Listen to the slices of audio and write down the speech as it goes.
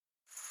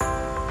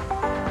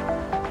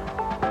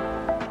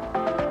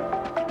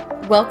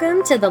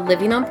Welcome to the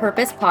Living on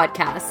Purpose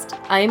podcast.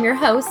 I am your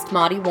host,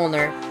 Maudie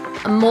Woolner,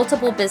 a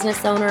multiple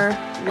business owner,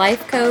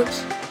 life coach,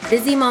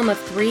 busy mom of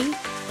 3,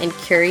 and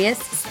curious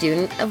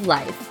student of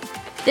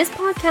life. This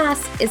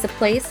podcast is a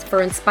place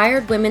for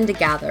inspired women to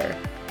gather.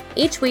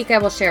 Each week I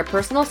will share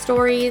personal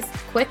stories,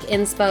 quick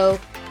inspo,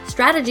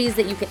 strategies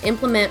that you can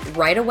implement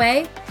right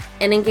away,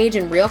 and engage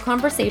in real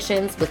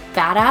conversations with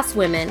badass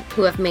women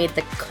who have made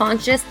the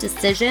conscious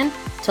decision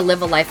to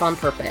live a life on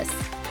purpose.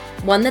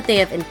 One that they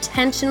have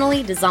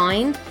intentionally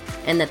designed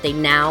and that they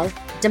now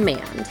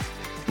demand.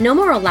 No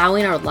more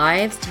allowing our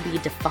lives to be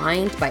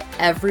defined by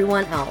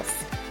everyone else.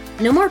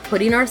 No more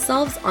putting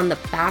ourselves on the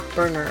back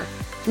burner.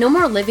 No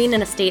more living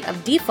in a state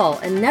of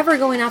default and never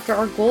going after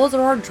our goals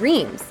or our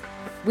dreams.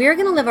 We are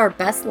going to live our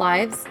best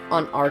lives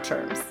on our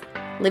terms.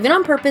 Living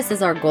on purpose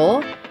is our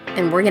goal,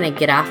 and we're going to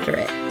get after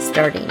it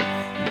starting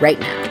right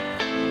now.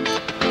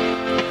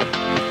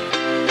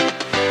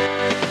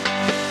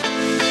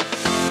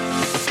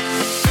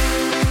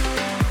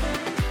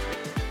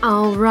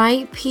 All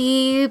right,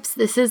 peeps,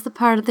 this is the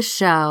part of the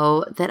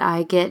show that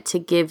I get to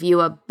give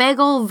you a big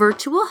ol'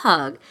 virtual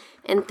hug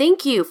and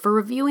thank you for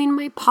reviewing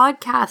my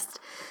podcast,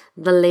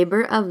 The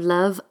Labor of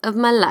Love of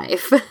My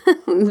Life.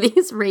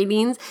 These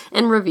ratings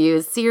and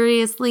reviews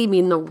seriously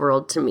mean the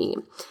world to me.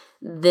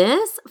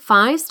 This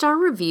 5-star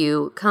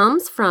review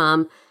comes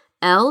from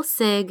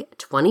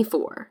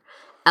LSig24.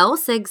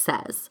 LSig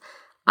says,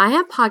 I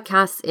have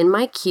podcasts in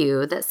my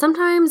queue that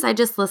sometimes I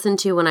just listen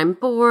to when I'm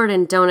bored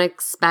and don't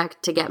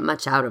expect to get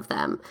much out of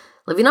them.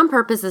 Living on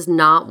Purpose is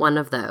not one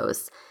of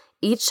those.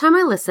 Each time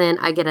I listen,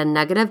 I get a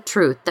nugget of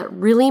truth that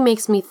really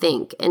makes me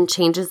think and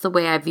changes the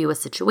way I view a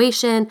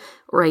situation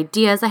or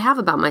ideas I have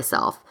about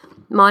myself.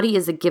 Maudie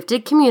is a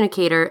gifted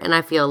communicator, and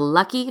I feel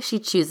lucky she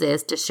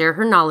chooses to share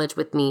her knowledge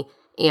with me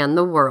and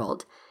the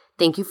world.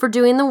 Thank you for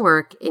doing the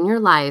work in your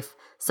life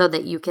so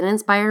that you can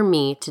inspire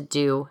me to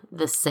do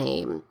the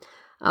same.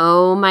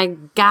 Oh my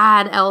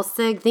God,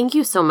 Elsig, thank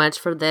you so much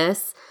for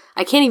this.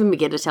 I can't even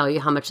begin to tell you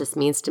how much this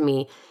means to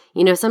me.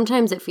 You know,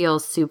 sometimes it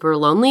feels super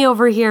lonely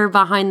over here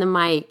behind the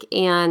mic,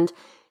 and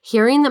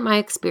hearing that my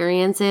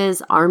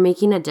experiences are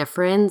making a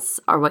difference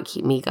are what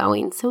keep me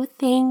going. So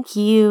thank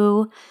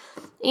you.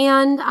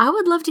 And I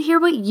would love to hear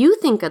what you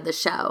think of the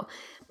show.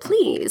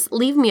 Please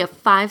leave me a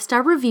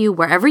 5-star review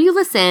wherever you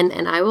listen,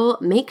 and I will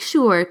make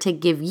sure to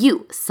give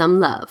you some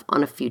love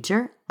on a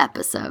future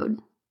episode.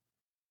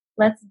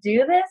 Let's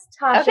do this,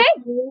 Tasha. Okay.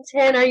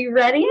 Pennington. Are you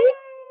ready?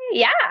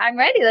 Yeah, I'm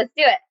ready. Let's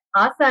do it.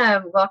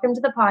 Awesome. Welcome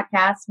to the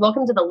podcast.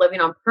 Welcome to the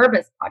Living on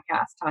Purpose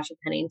podcast, Tasha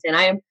Pennington.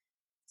 I am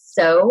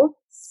so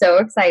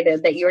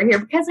excited that you are here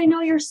because I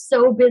know you're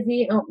so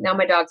busy. Oh, now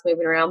my dog's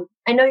moving around.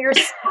 I know you're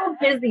so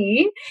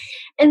busy.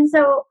 And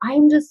so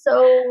I'm just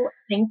so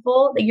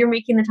thankful that you're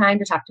making the time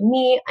to talk to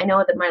me. I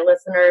know that my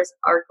listeners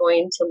are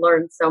going to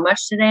learn so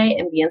much today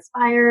and be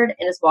inspired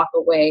and just walk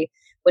away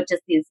with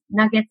just these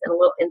nuggets and a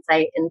little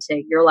insight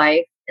into your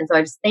life. And so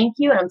I just thank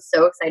you. And I'm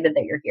so excited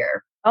that you're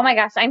here. Oh my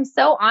gosh, I'm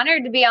so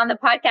honored to be on the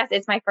podcast.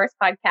 It's my first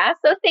podcast.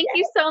 So thank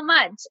you so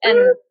much.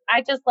 And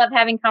I just love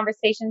having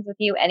conversations with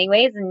you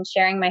anyways and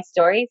sharing my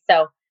stories.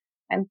 So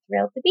I'm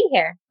thrilled to be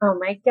here. Oh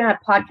my God,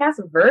 podcast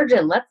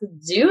virgin. Let's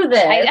do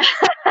this.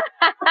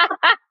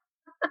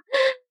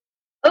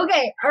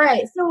 Okay. All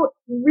right. So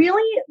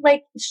really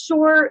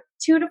short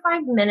 2 to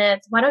 5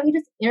 minutes. Why don't you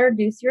just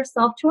introduce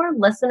yourself to our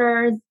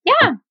listeners?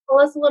 Yeah. Tell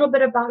us a little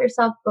bit about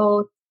yourself,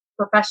 both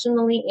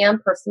professionally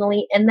and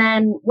personally. And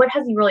then what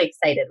has you really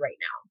excited right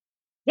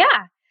now?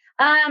 Yeah.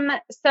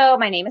 So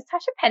my name is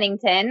Tasha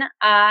Pennington.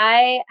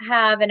 I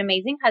have an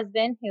amazing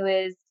husband who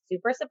is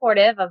super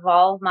supportive of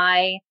all of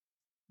my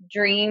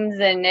dreams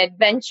and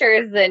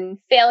adventures and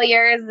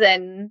failures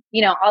and,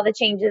 all the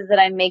changes that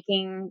I'm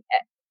making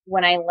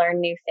when I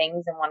learn new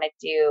things and want to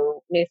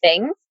do new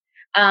things.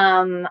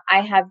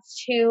 I have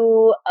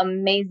 2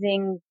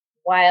 amazing,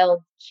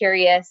 wild,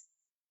 curious,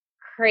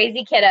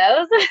 crazy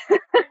kiddos.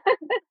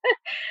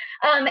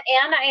 And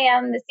I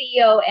am the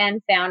CEO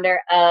and founder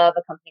of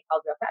a company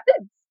called Real Fat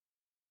Foods.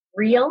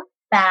 Real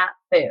Fat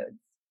Foods.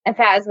 And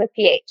fat is with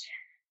PH.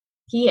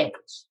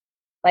 PH.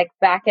 Like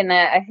back in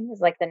I think it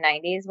was like the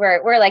 90s.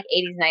 We're like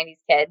 80s, 90s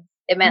kids.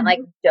 It meant like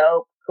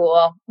dope,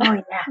 cool.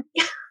 Oh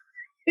yeah.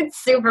 It's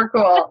super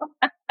cool.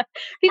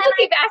 People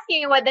keep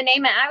asking me what the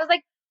name meant. I was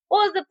like,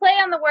 well, it's a play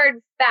on the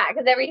word fat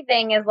because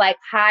everything is like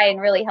high and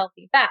really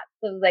healthy fat.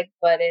 So it was like,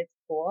 but it's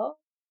cool.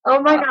 Oh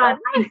my God.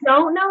 I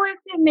don't know if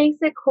it makes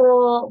it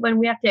cool when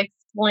we have to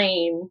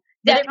explain.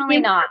 Definitely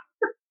not.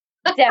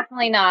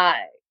 Definitely not.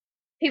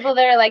 People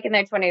that are like in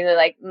their 20s are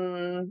like,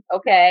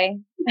 okay.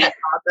 That's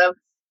awesome.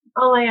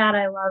 Oh my God.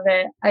 I love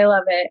it. I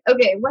love it.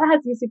 Okay. What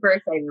has you super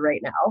excited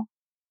right now?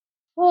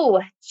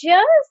 Oh,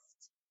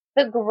 just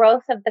the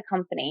growth of the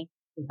company.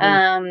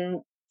 Mm-hmm.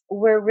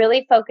 We're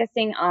really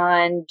focusing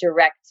on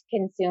direct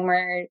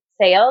consumer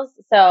sales.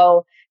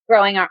 So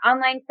growing our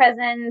online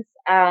presence,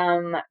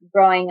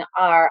 growing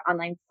our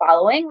online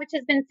following, which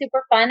has been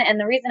super fun. And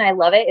the reason I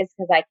love it is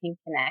because I can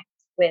connect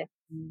with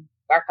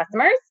our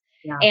customers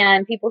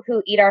and people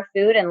who eat our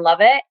food and love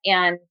it.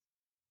 And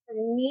for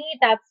me,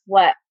 that's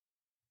what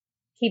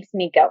keeps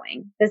me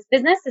going. This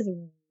business is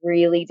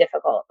really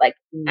difficult. Like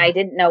I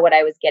didn't know what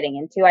I was getting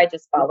into. I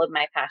just followed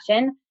my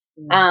passion.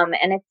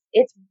 And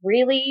it's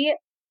really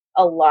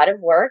a lot of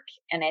work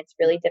and it's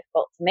really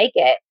difficult to make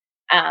it.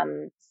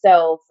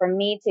 So for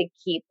me to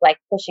keep like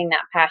pushing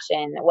that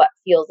passion, what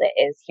fuels it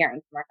is hearing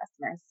from our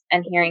customers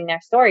and hearing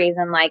their stories.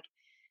 And like,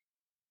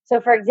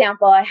 so for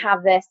example, I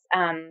have this,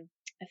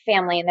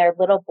 family and their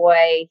little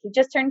boy, he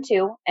just turned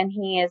 2 and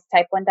he is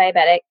type 1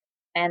 diabetic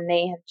and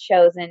they have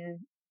chosen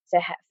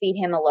to feed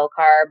him a low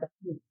carb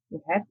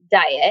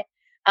diet,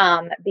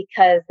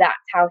 because that's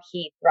how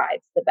he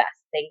thrives the best.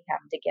 They have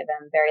to give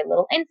him very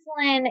little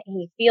insulin.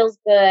 He feels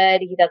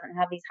good. He doesn't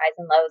have these highs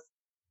and lows.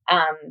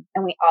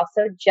 And we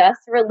also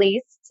just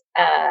released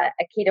a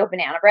keto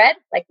banana bread,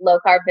 like low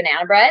carb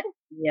banana bread.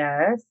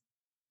 Yes.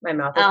 My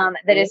mouth is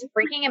that is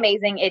freaking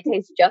amazing. It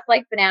tastes just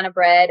like banana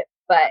bread,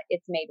 but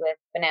it's made with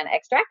banana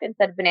extract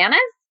instead of bananas.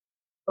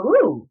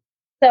 Ooh.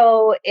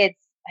 So I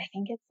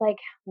think it's like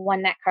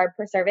 1 net carb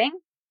per serving.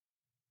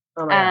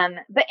 Oh my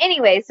God. But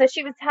anyway, so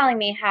she was telling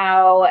me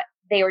how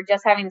they were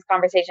just having this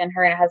conversation,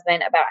 her and her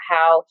husband, about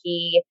how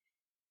he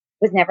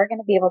was never going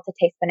to be able to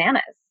taste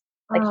bananas.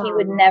 Like he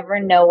would never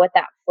know what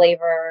that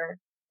flavor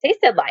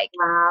tasted like.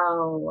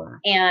 Wow.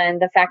 And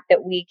the fact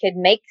that we could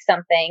make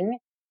something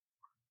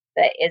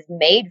that is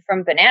made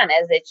from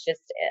bananas, it's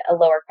just a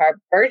lower carb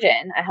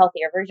version, a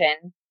healthier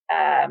version.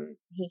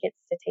 He gets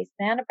to taste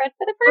banana bread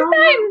for the first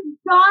time.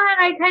 God,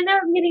 I kind of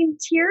am getting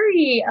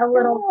teary a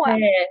little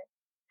bit.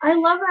 I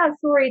love that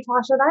story,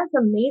 Tasha. That's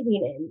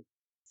amazing.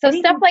 So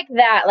stuff like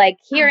that, like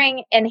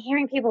hearing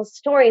people's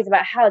stories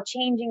about how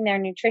changing their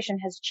nutrition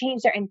has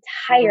changed their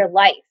entire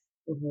life.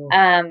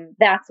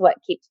 That's what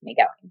keeps me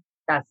going.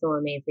 That's so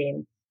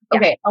amazing.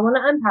 Okay, I want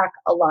to unpack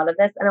a lot of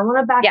this and I want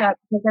to back up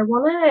because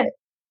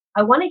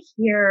I want to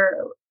hear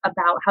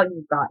about how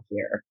you got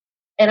here.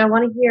 And I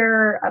want to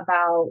hear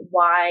about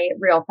why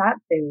Real Fat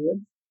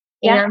Foods.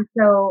 Yeah. And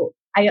so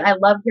I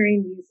love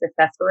hearing these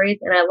success stories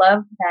and I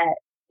love that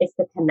it's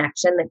the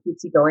connection that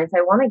keeps you going. So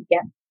I want to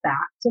get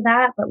back to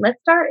that, but let's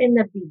start in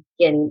the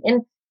beginning.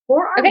 And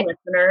for our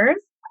listeners,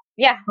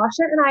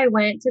 Tasha and I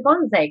went to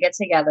Gonzaga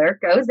together.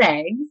 Go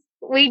Zags.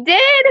 We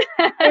did.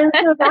 And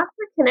so that's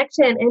the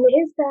connection. And it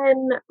has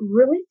been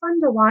really fun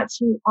to watch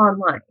you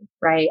online,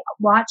 right?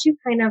 Watch you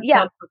kind of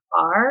from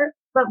afar.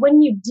 But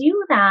when you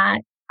do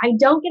that, I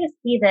don't get to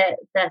see the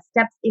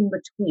steps in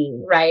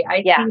between, right?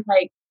 I see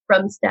like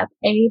from step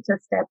A to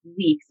step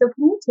Z. So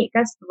can you take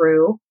us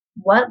through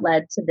what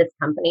led to this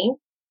company?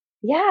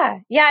 Yeah,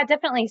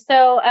 definitely.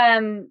 So,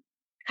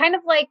 kind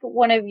of like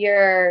one of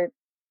your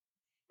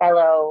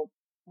fellow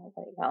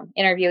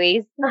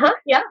interviewees.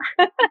 Yeah.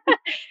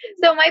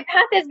 So my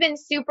path has been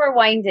super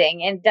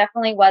winding and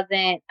definitely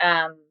wasn't,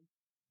 if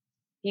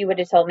you would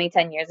have told me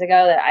 10 years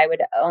ago that I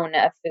would own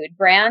a food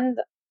brand,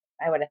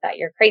 I would have thought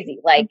you're crazy.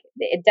 Like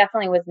it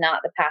definitely was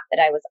not the path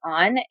that I was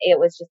on. It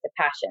was just a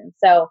passion.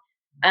 So,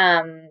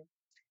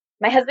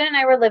 my husband and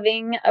I were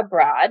living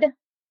abroad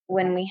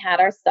when we had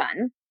our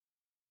son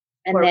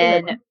and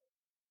then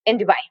in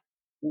Dubai.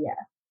 Yeah.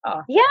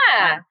 Awesome. Yeah.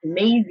 That's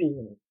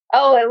amazing.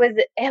 Oh,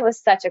 it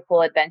was such a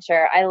cool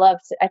adventure. I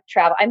loved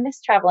travel. I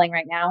miss traveling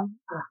right now.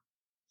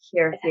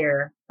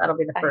 Here. That'll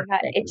be the first I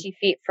got thing. itchy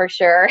feet for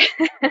sure.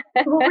 So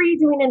what were you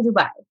doing in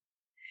Dubai?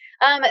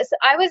 So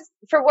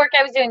for work,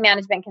 I was doing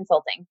management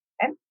consulting.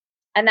 Okay.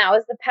 And that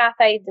was the path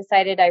I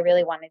decided I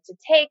really wanted to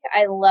take.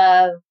 I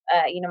love,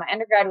 my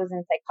undergrad was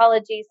in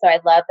psychology. So I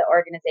love the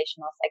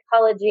organizational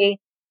psychology,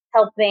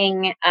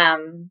 helping,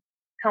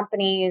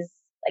 companies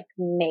like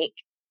make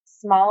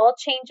small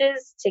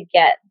changes to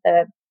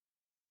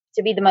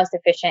be the most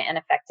efficient and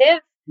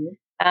effective.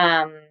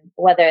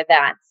 Whether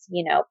that's,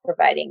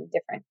 providing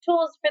different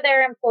tools for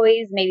their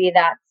employees. Maybe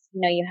that's,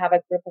 you have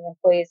a group of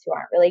employees who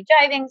aren't really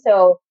jiving.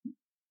 So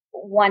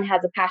one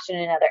has a passion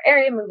in another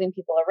area, moving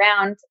people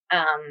around.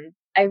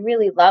 I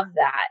really love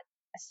that.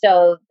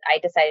 So I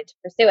decided to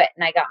pursue it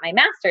and I got my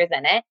master's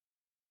in it.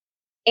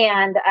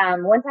 And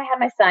once I had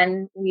my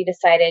son, we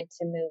decided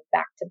to move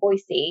back to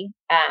Boise,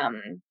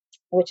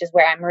 which is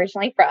where I'm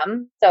originally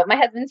from. So my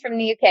husband's from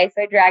the UK,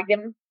 so I dragged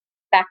him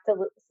back to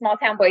small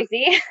town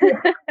Boise.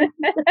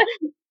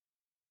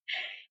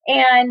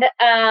 And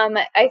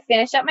I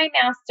finished up my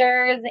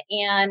master's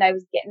and I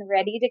was getting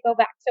ready to go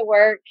back to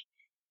work.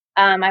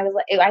 I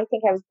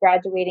think I was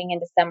graduating in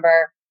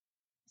December.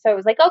 So I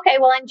was like, okay,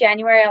 well, in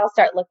January, I'll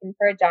start looking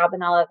for a job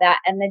and all of that.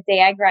 And the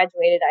day I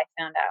graduated, I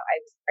found out I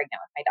was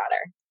pregnant with my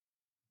daughter.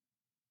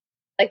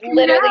 Like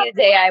literally the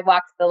day I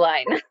walked the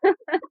line.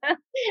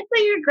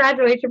 So your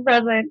graduation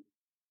present.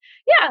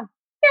 Yeah.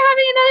 You're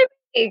having another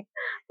baby.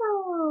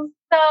 Oh.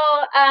 So,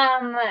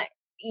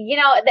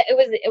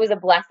 it was a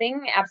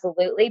blessing.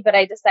 Absolutely. But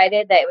I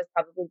decided that it was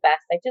probably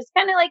best. I just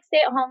kind of like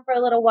stay at home for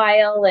a little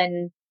while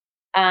and,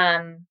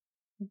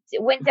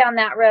 went down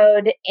that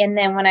road. And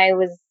then when I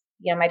was,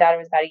 my daughter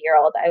was about a year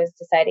old, I was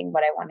deciding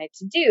what I wanted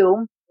to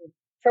do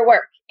for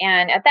work.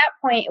 And at that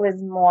point it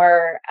was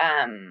more,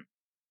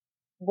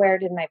 where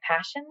did my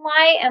passion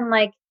lie? And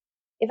like,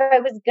 if I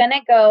was going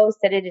to go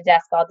sit at a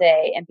desk all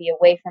day and be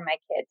away from my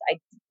kids, I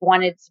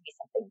wanted it to be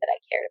something that I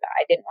cared about.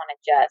 I didn't want to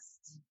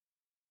just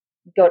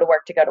go to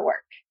work to go to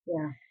work.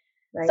 Yeah.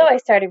 Right. So I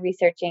started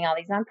researching all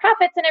these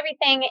nonprofits and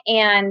everything,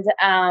 and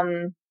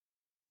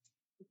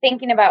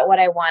thinking about what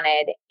I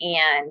wanted.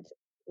 And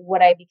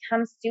what I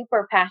become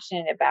super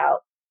passionate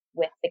about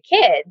with the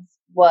kids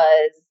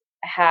was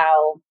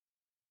how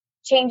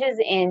changes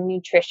in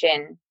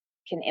nutrition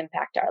can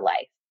impact our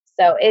life.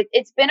 So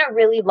it's been a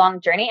really long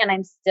journey, and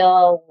I'm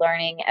still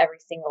learning every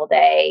single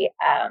day.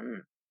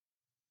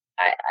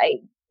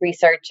 I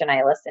research and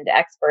I listen to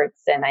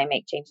experts and I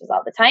make changes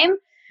all the time.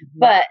 Mm-hmm.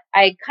 But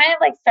I kind of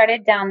like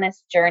started down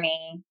this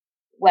journey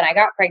when I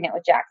got pregnant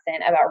with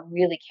Jackson about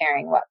really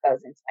caring what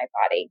goes into my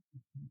body,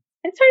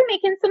 and started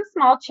making some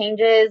small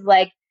changes,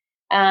 like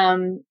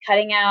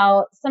cutting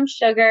out some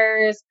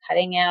sugars,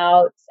 cutting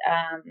out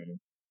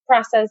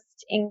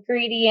processed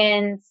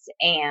ingredients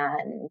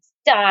and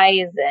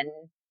dyes and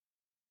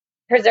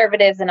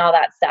preservatives and all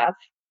that stuff.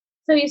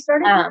 So you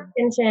started paying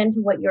attention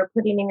to what you were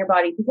putting in your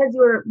body because you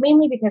were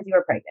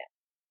pregnant.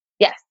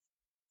 Yes.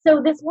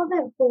 So this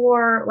wasn't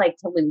for like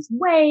to lose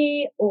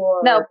weight or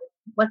no.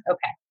 What's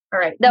okay. All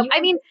right. No, I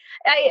mean,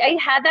 I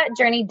had that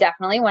journey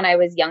definitely when I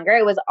was younger.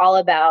 It was all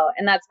about,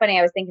 and that's funny,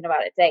 I was thinking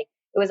about it today.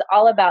 It was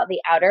all about the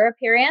outer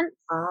appearance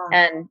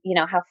and, you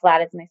know, how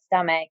flat is my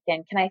stomach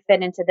and can I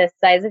fit into this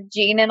size of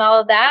jean and all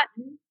of that.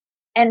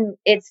 And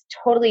it's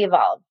totally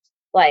evolved.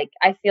 Like,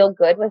 I feel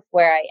good with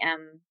where I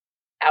am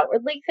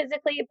outwardly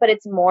physically, but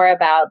it's more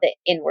about the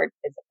inward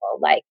physical.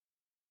 Like,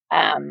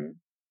 am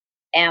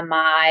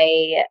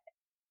I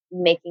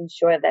making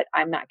sure that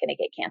I'm not going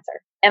to get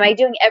cancer? Am I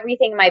doing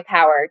everything in my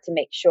power to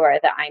make sure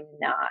that I'm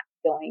not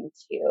going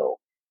to, you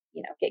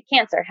know, get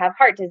cancer, have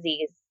heart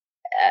disease,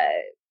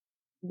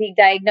 be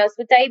diagnosed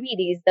with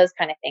diabetes, those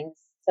kind of things,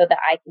 so that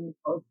I can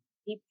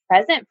be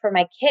present for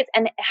my kids?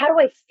 And how do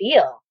I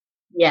feel?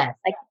 Yes.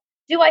 Like,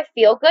 do I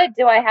feel good?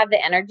 Do I have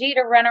the energy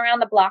to run around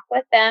the block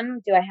with them?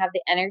 Do I have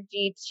the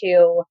energy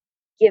to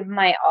give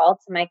my all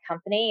to my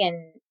company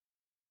and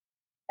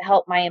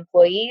help my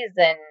employees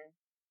and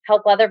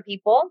help other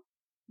people?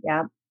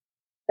 Yeah.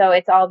 So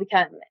it's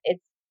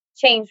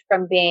changed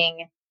from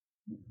being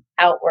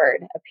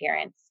outward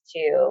appearance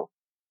to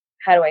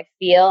how do I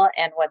feel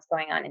and what's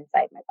going on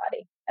inside my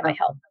body and my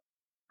health.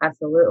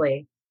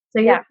 Absolutely.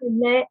 So you're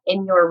pregnant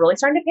and you're really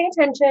starting to pay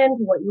attention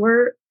to what you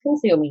were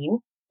consuming.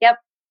 Yep.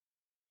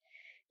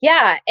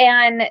 Yeah.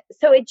 And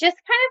so it just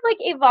kind of like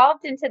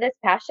evolved into this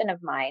passion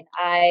of mine.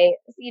 I,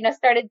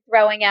 started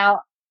throwing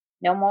out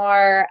no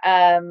more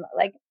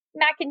like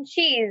mac and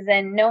cheese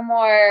and no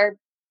more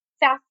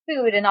fast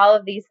food and all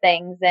of these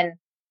things. And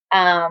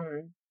I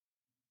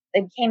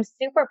became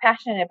super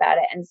passionate about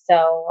it. And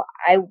so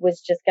I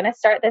was just going to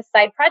start this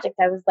side project.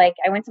 I was like,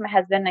 I went to my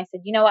husband and I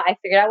said, you know what? I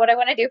figured out what I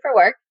want to do for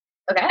work.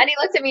 Okay. And he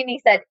looked at me and he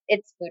said,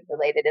 it's food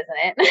related,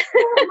 isn't it?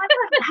 Oh my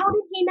gosh, how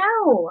did he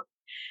know?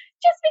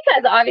 Just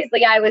because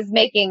obviously I was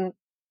making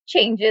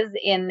changes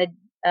in the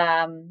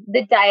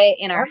diet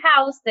in our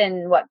house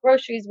and what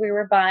groceries we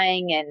were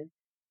buying and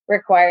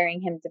requiring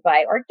him to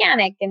buy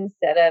organic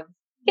instead of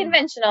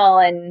conventional.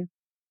 And,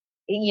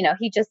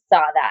 he just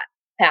saw that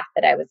path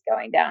that I was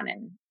going down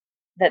and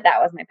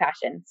that was my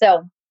passion.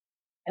 So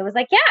I was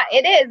like, yeah,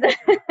 it is.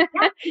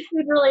 Yeah,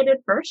 food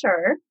related for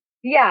sure.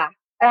 Yeah.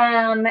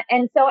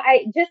 And so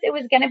it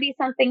was going to be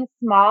something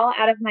small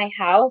out of my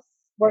house,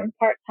 work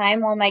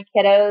part-time while my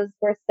kiddos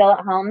were still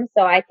at home,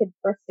 so I could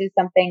pursue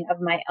something of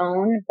my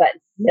own, but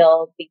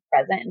still be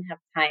present and have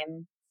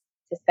time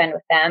to spend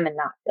with them and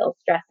not feel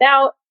stressed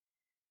out.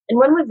 And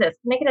when was this?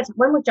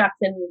 When was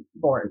Jackson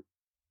born?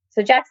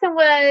 So Jackson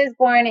was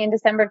born in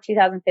December of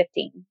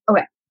 2015.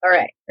 Okay. All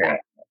right.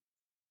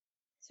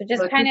 So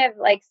just kind of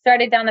like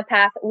started down the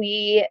path.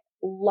 We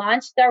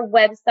launched our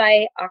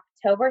website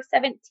October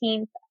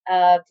 17th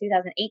of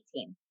 2018.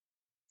 So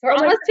we're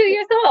almost 2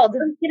 years old. I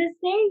was going to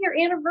say your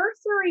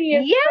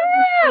anniversary.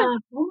 Yeah.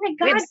 Oh my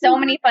God. We have so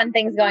many fun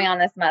things going on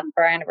this month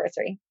for our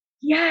anniversary.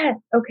 Yes.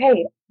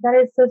 Okay. That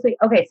is so sweet.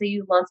 Okay. So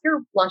you launched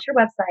your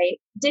website.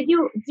 Did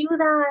you do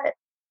that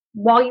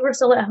while you were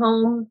still at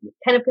home,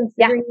 kind of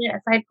considering it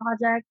a side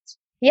project?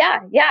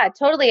 Yeah,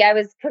 totally. I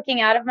was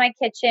cooking out of my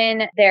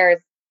kitchen.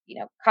 There's,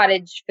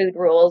 cottage food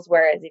rules,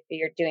 whereas if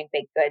you're doing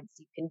baked goods,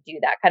 you can do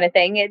that kind of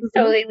thing. It's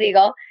totally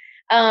legal.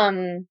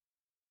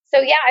 So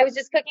yeah, I was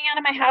just cooking out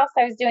of my house.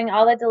 I was doing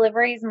all the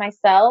deliveries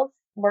myself,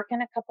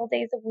 working a couple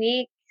days a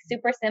week.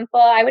 Super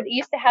simple. I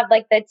used to have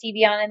like the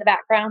TV on in the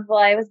background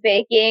while I was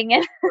baking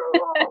and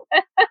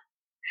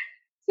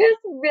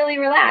just really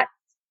relaxed.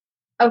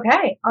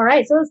 Okay. All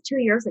right. So it was 2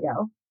 years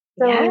ago.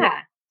 So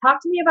talk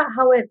to me about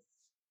how it's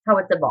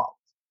evolved.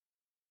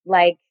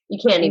 Like, you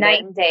can't even.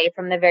 Night and day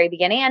from the very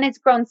beginning. And it's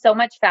grown so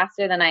much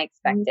faster than I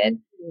expected.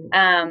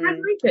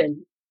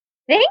 Congratulations.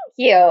 Thank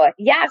you.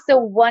 Yeah. So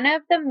one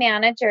of the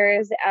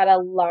managers at a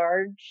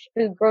large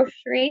food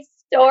grocery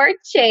store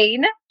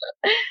chain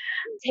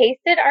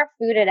tasted our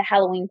food at a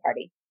Halloween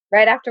party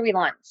right after we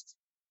launched.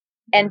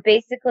 And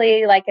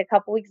basically, like a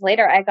couple weeks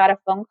later, I got a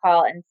phone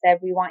call and said,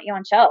 we want you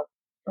on shelf.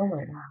 Oh my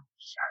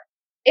gosh.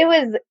 it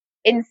was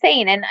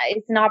insane. And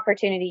it's an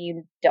opportunity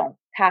you don't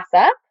pass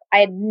up. I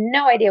had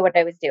no idea what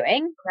I was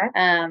doing. Okay.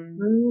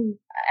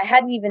 I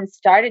hadn't even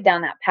started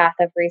down that path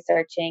of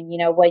researching,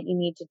 what you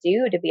need to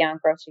do to be on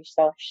grocery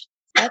store.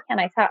 Why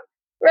can't I talk?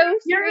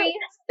 Grocery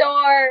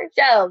store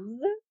shelves.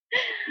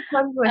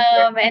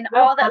 And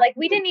all that. Like,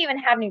 we didn't even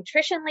have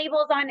nutrition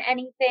labels on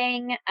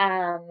anything.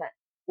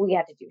 We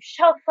had to do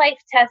shelf life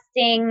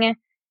testing.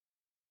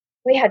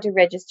 We had to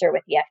register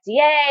with the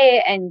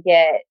FDA and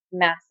get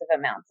massive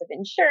amounts of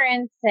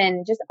insurance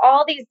and just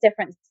all these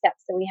different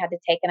steps that we had to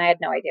take. And I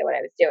had no idea what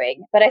I was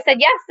doing, but I said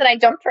yes, and I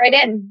jumped right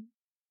in.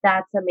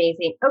 That's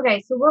amazing.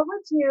 Okay. So what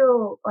would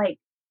you like?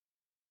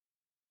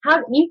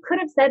 How you could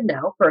have said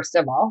no, first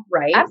of all,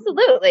 right?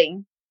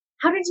 Absolutely.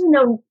 How did you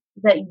know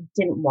that you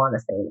didn't want to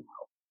say no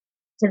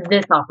to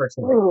this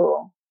opportunity?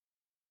 Ooh,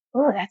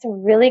 that's a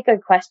really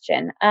good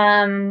question.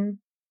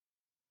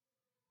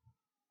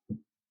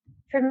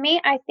 For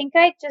me, I think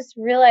I just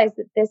realized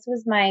that this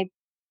was my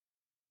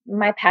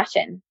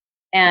passion,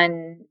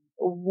 and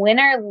win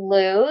or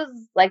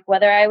lose, like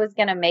whether I was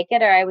going to make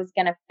it or I was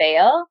going to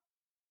fail,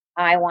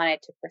 I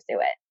wanted to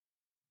pursue it.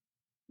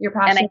 Your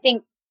passion. And I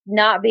think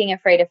not being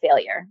afraid of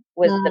failure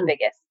was the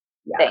biggest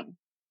thing.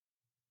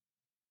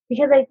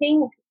 Because I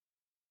think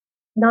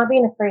not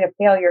being afraid of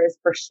failure is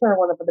for sure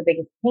one of the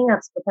biggest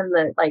hang-ups, but then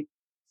the like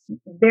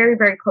very,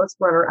 very close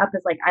runner-up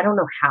is like, I don't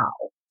know how.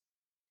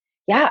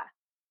 Yeah.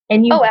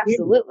 And you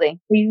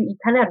absolutely. So you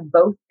kind of had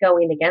both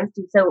going against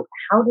you. So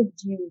how did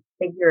you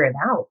figure it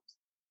out?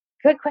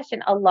 Good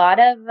question. A lot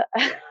of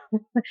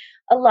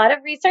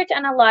research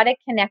and a lot of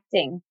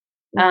connecting.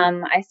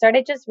 I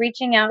started just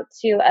reaching out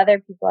to other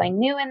people I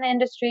knew in the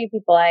industry,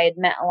 people I had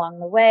met along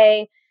the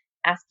way,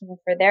 asking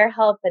for their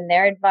help and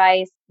their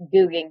advice,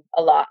 Googling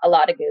a lot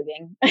of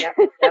Googling. Yep.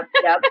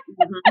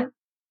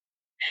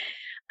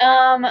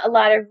 Mm-hmm. A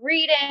lot of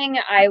reading.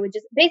 I would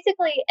just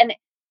basically, and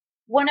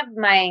one of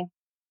my,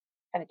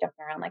 kind of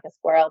jumping around like a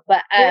squirrel,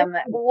 but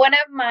one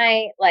of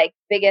my like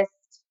biggest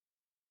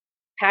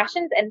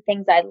passions and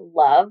things I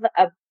love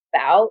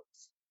about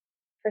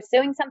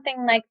pursuing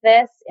something like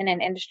this in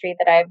an industry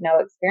that I have no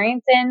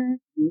experience in,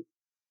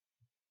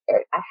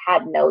 or I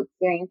had no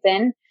experience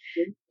in,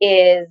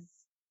 is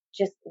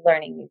just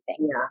learning new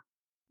things. Yeah.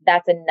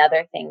 That's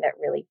another thing that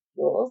really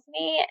fuels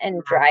me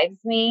and drives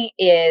me,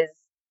 is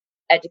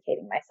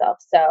educating myself.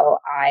 So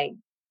I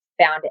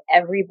found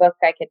every book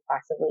I could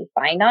possibly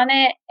find on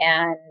it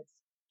and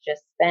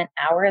just spent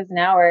hours and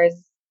hours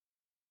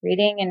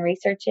reading and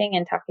researching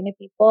and talking to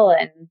people.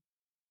 And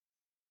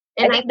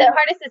I think the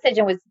hardest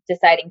decision was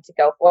deciding to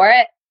go for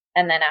it.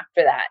 And then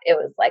after that, it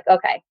was like,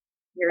 okay,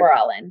 we're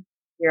all in.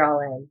 You're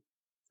all in.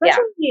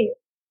 Especially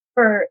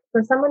for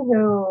someone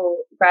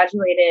who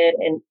graduated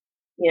and,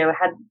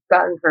 had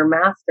gotten her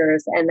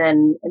master's and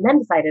then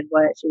decided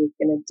what she was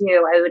going to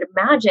do, I would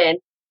imagine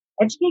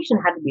education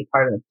had to be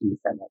part of the piece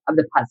of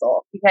the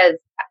puzzle, because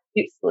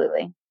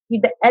absolutely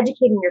you've been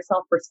educating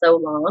yourself for so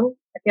long.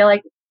 I feel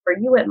like for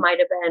you, it might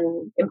have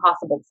been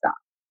impossible to stop.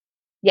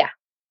 Yeah.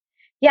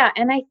 Yeah.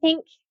 And I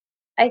think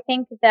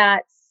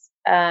that's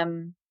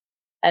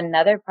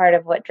another part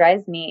of what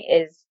drives me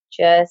is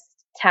just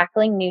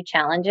tackling new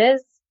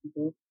challenges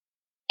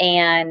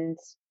and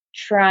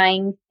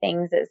trying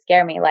things that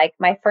scare me. Like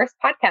my first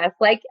podcast,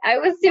 like I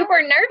was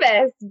super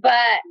nervous,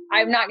 but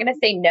I'm not going to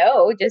say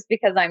no just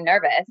because I'm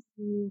nervous.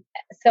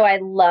 So I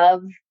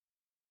love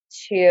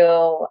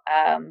to,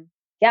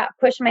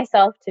 push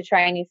myself to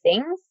try new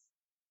things,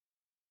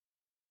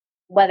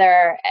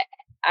 whether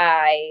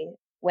I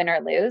win or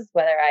lose,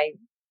 whether I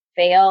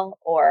fail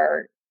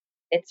or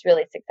it's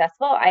really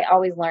successful, I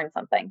always learn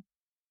something.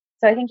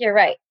 So I think you're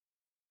right.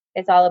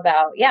 It's all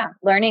about,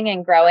 learning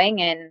and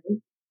growing and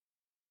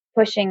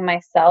pushing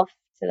myself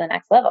to the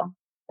next level.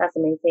 That's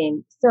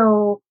amazing.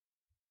 So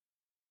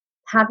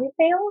have you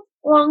failed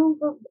along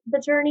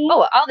the journey?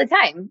 Oh, all the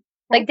time,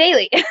 like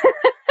daily.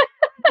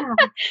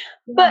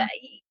 But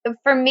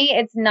for me,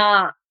 it's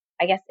not,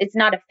 I guess it's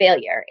not a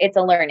failure. It's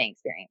a learning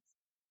experience.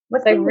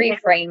 So I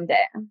reframed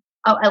it.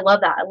 Oh, I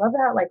love that. I love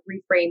that, like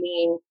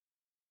reframing.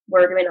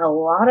 We're doing a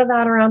lot of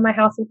that around my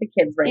house with the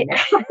kids right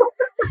now.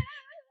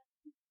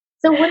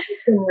 So what has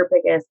been your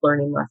biggest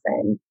learning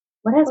lesson?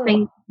 What has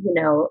been,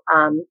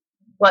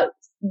 what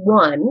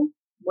one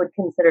would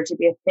consider to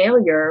be a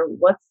failure?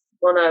 What's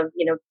one of,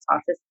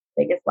 Tasha's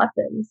biggest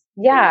lessons?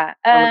 Yeah.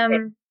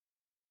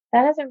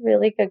 That is a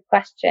really good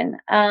question.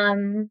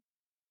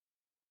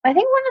 I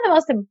think one of the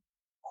most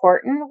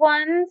important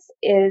ones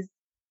is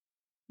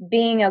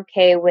being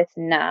okay with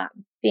not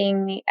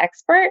being the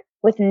expert,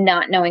 with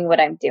not knowing what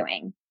I'm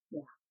doing.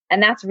 Yeah.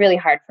 And that's really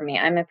hard for me.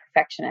 I'm a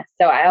perfectionist.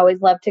 So I always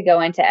love to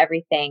go into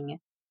everything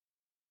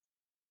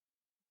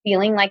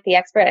feeling like the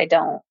expert. I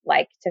don't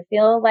like to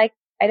feel like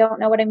I don't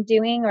know what I'm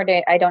doing or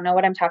I don't know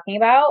what I'm talking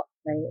about.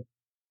 Right.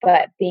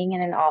 But being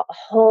in a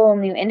whole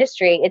new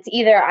industry, it's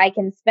either I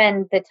can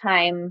spend the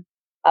time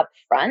up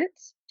front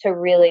to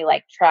really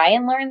like try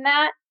and learn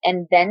that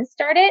and then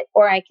start it,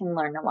 or I can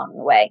learn along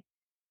the way.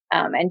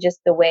 And just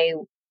the way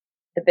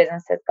the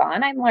business has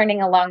gone, I'm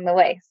learning along the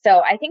way. So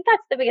I think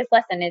that's the biggest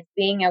lesson, is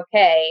being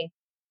okay.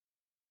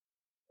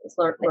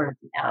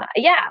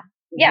 Yeah.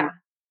 Yeah.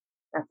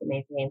 That's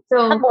amazing.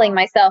 So humbling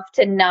myself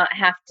to not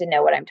have to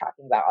know what I'm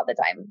talking about all the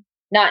time,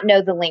 not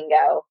know the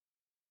lingo.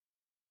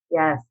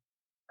 Yes,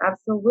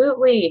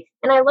 absolutely.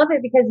 And I love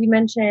it because you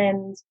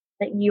mentioned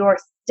that you are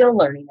still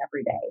learning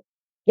every day.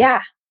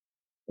 Yeah.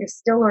 You're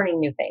still learning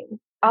new things.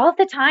 All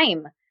the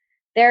time.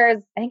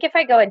 I think if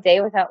I go a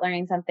day without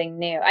learning something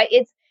new,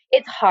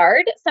 it's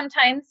hard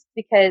sometimes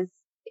because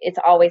it's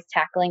always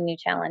tackling new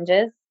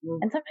challenges.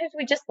 And sometimes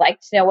we just like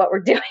to know what we're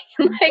doing.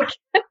 like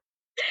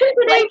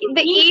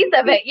the ease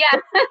of it. Yeah.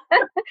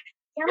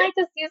 Can I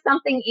just do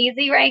something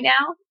easy right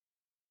now?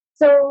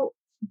 So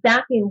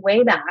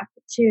way back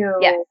to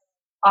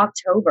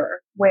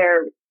October,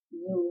 where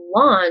you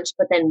launch,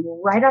 but then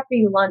right after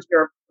you launch,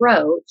 you're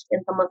approached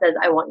and someone says,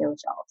 I want you on the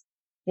shelves.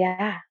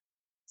 Yeah.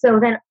 So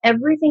then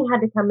everything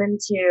had to come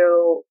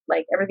into,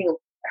 like, everything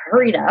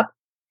hurried up,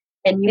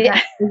 and you had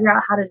to figure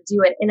out how to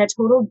do it in a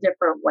total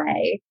different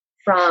way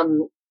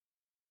from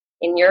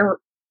in your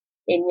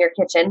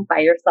kitchen by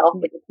yourself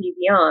with the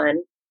TV on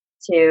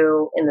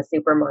to in the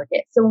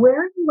supermarket. So where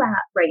are you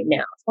at right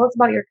now? Tell us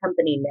about your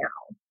company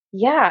now.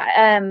 Yeah.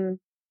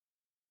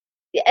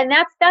 And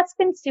that's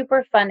been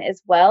super fun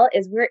as well,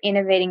 is we're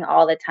innovating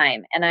all the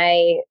time. And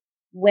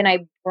when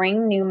I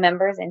bring new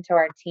members into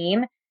our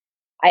team,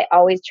 I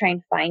always try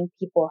and find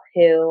people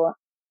who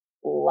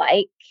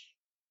like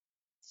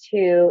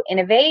to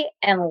innovate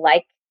and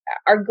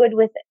are good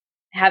with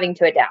having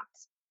to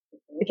adapt,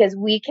 because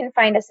we can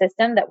find a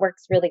system that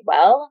works really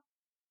well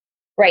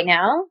right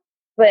now,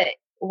 but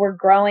we're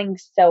growing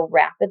so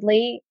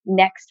rapidly.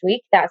 Next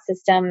week, that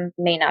system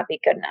may not be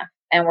good enough.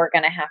 And we're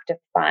going to have to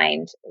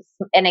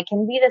and it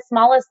can be the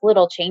smallest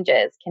little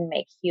changes can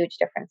make huge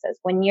differences.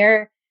 When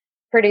you're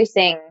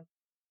producing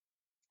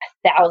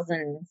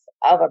thousands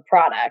of a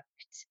product,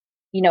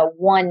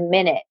 1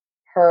 minute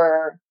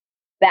per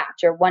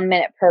batch or 1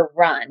 minute per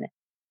run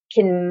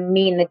can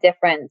mean the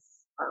difference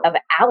of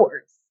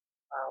hours.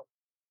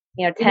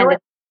 Wow. 10 to.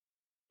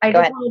 I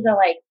just wanted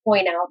to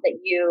point out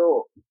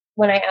that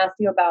when I asked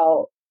you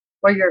about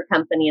where your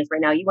company is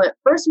right now, you went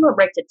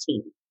right to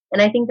team.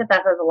 And I think that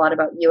says a lot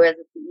about you as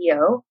a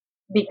CEO,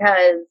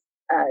 because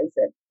as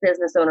a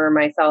business owner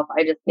myself,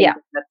 I just think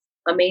that's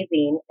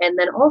amazing. And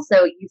then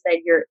also you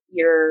said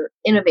you're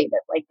innovative.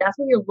 Like, that's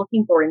what you're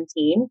looking for in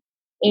team.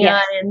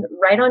 And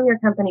right on your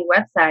company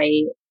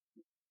website,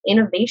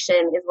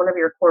 innovation is one of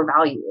your core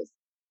values.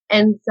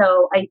 And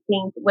so I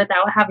think,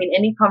 without having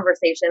any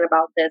conversation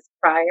about this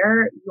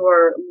prior,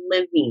 you're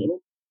living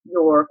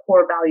your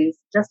core values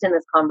just in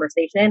this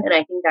conversation. And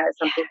I think that is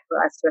something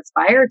for us to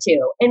aspire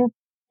to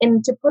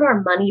and to put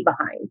our money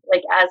behind,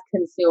 like, as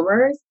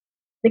consumers,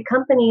 the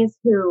companies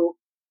who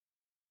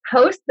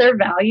post their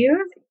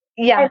values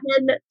and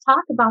then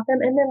talk about them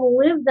and then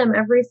live them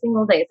every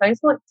single day. So I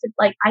just want to,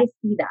 I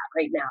see that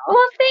right now.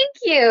 Well, thank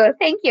you.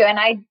 Thank you. And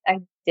I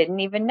didn't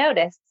even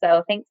notice.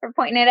 So thanks for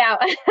pointing it out.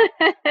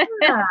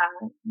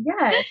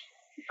 Yes.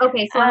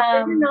 Okay. So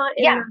you're not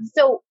in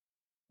So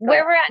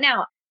where we're at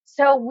now.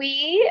 So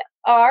we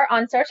are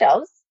on store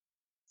shelves.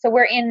 So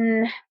we're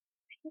in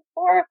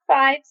 4 or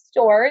 5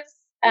 stores.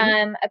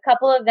 A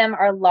couple of them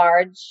are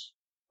large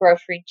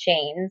grocery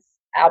chains.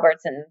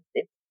 Albertsons.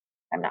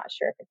 I'm not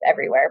sure if it's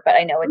everywhere, but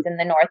I know it's in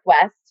the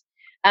Northwest.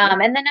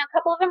 And then a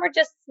couple of them are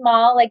just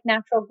small, like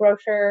natural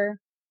grocer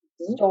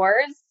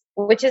stores,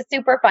 which is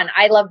super fun.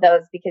 I love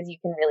those because you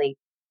can really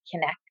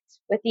connect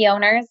with the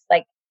owners.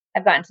 Like,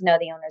 I've gotten to know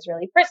the owners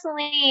really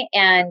personally,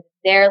 and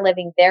they're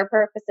living their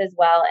purpose as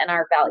well, and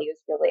our values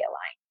really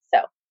align.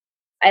 So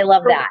I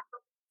love that.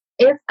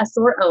 If a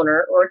store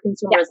owner or a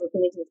consumer is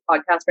listening to this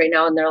podcast right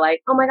now and they're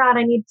like, oh my God,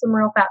 I need some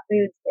real fat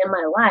foods in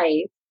my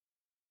life,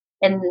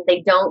 and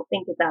they don't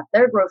think that that's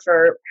their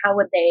grocer, how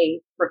would they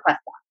request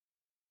that?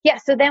 Yeah,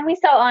 so then we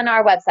sell on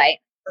our website.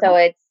 So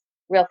it's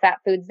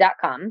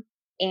realfatfoods.com.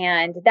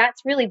 And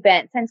that's really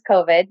been, since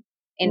COVID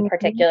in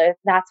particular,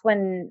 that's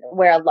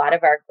where a lot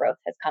of our growth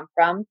has come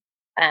from.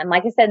 And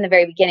like I said in the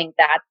very beginning,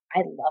 that I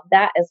love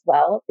that as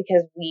well,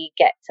 because we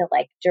get to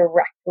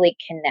directly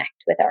connect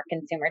with our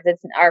consumers.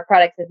 Our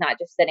product is not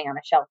just sitting on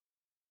a shelf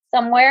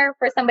somewhere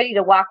for somebody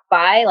to walk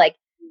by.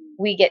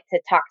 We get to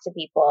talk to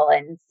people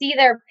and see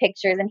their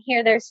pictures and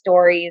hear their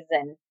stories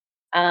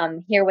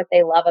and hear what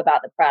they love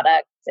about the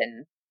product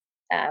and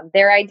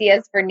their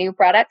ideas for new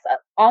products.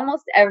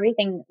 Almost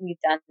everything we've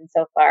done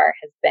so far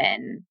has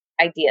been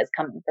ideas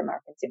coming from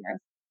our consumers.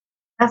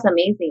 That's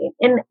amazing.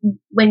 And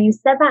when you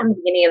said that in the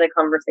beginning of the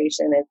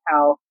conversation, is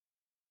how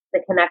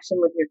the connection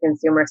with your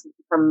consumers has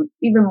become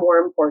even more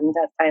important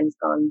as time's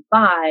gone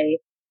by.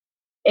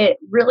 It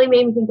really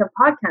made me think of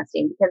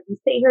podcasting, because we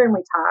sit here and we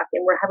talk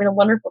and we're having a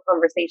wonderful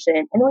conversation,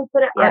 and then we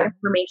put our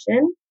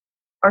information,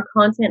 our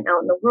content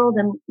out in the world,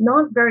 and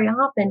not very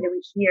often do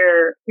we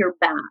hear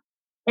back.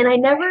 And I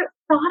never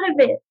thought of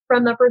it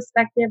from the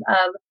perspective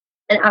of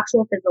an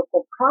actual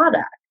physical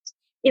product.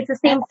 It's the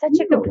same. That's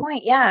such a good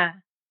point. Yeah.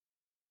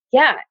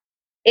 Yeah.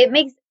 It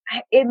makes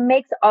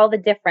all the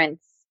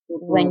difference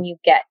when you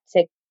get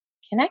to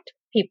connect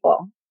with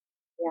people.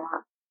 Yeah.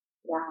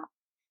 Yeah.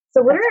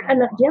 So do you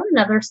have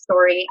another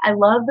story? I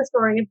love the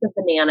story of the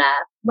banana.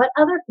 What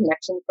other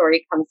connection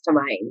story comes to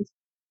mind?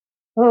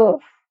 Oh,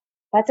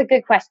 that's a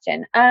good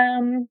question.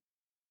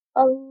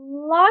 A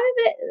lot of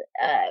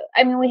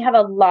it, we have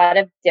a lot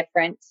of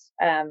different,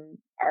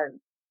 our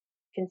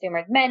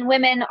consumers, men,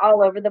 women,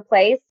 all over the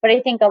place. But I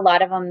think a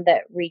lot of them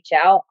that reach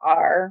out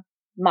are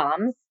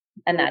moms.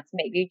 And that's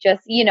maybe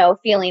just,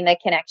 feeling the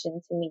connection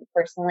to me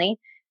personally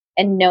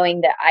and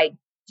knowing that I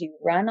do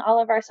run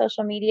all of our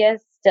social media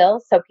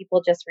still. So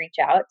people just reach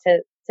out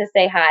to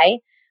say hi.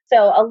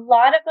 So a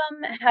lot of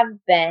them have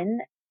been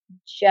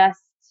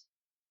just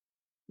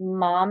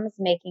moms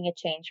making a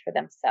change for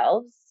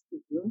themselves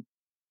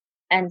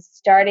and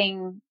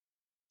starting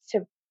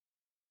to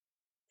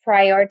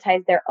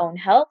prioritize their own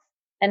health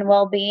and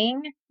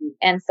well-being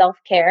and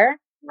self-care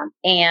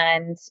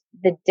and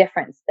the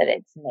difference that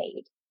it's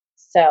made.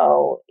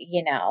 So,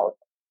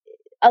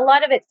 a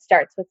lot of it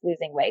starts with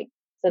losing weight.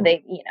 So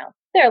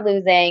they're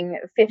losing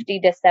 50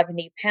 to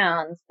 70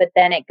 pounds, but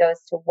then it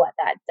goes to what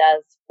that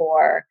does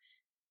for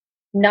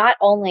not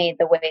only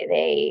the way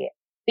they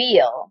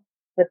feel,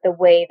 but the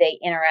way they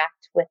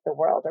interact with the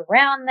world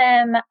around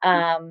them,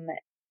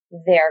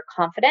 their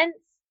confidence.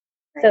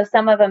 So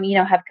some of them,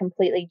 have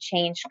completely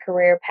changed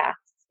career paths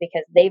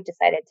because they've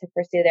decided to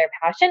pursue their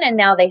passion and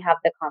now they have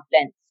the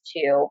confidence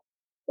to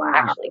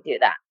actually do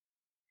that.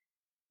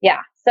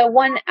 Yeah. So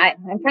I'm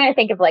trying to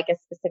think of like a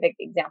specific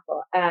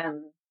example.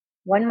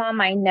 One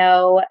mom I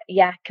know,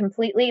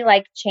 completely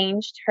like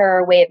changed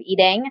her way of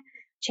eating,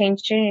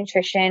 changed her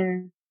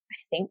nutrition. I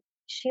think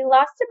she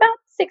lost about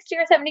 60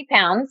 or 70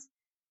 pounds.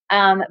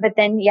 But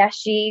then,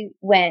 she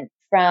went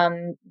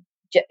from,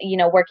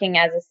 working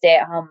as a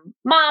stay-at-home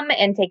mom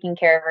and taking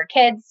care of her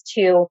kids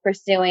to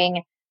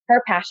pursuing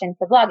her passion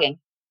for blogging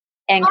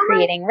and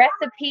creating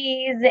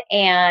recipes.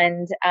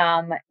 And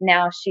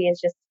now she is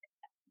just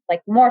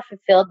like more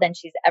fulfilled than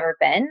she's ever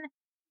been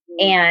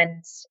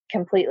and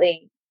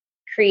completely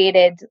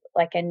created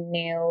like a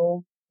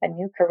new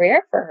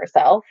career for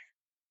herself.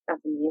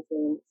 That's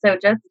amazing. So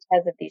just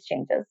because of these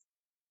changes.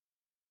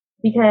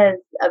 Because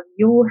of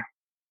you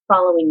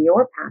following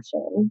your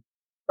passion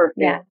for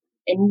food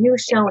and you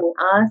showing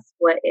us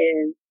what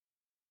is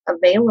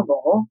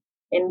available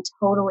and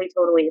totally,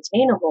 totally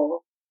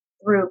attainable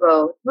through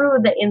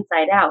the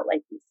inside out,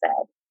 like you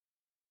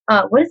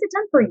said. What has it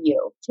done for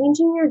you?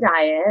 Changing your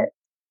diet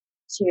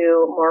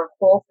to more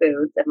whole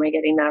foods. Am I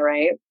getting that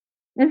right?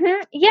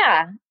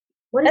 Yeah.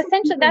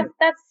 Essentially,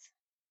 that's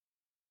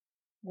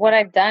what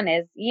I've done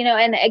is,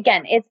 and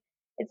again,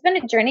 it's been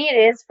a journey. It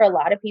is for a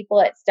lot of people.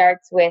 It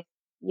starts with,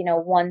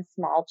 one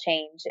small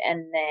change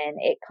and then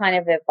it kind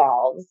of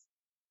evolves.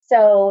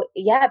 So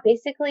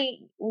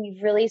basically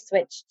we've really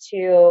switched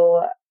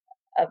to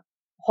a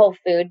whole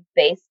food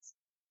based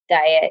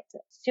diet,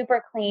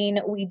 super clean.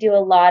 We do a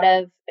lot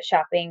of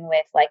shopping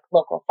with like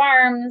local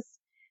farms.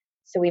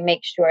 So we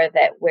make sure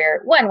that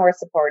we're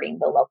supporting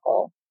the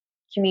local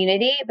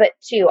community, but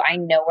two, I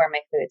know where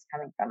my food's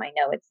coming from. I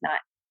know it's not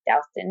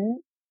doused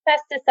in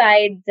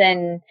pesticides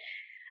and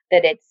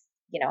that it's,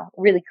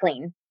 really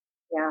clean.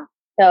 Yeah.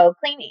 So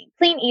clean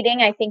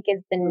eating, I think,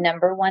 is the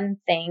number one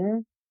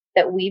thing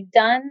that we've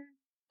done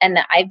and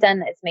that I've done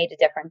that's made a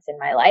difference in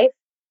my life.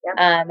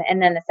 Yeah.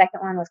 And then the second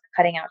one was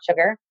cutting out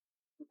sugar,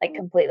 like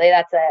completely.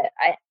 That's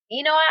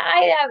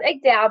I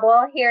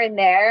dabble here and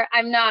there.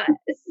 I'm not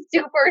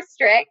super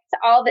strict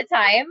all the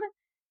time.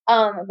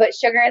 But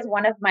sugar is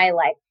one of my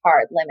like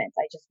hard limits.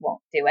 I just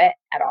won't do it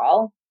at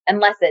all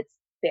unless it's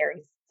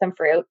berries, some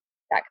fruit,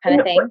 that kind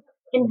of thing.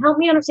 And help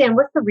me understand,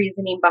 what's the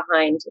reasoning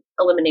behind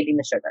eliminating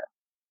the sugar?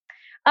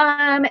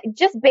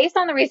 Just based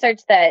on the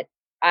research that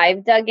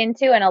I've dug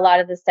into and a lot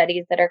of the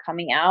studies that are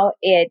coming out,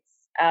 it's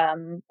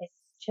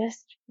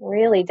just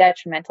really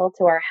detrimental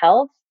to our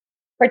health,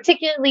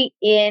 particularly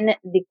in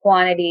the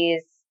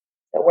quantities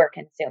that we're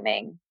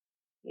consuming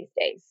these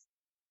days.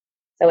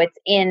 So it's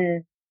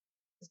in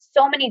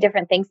so many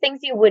different things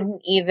you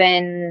wouldn't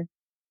even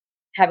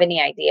have any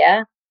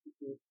idea.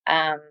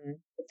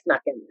 It's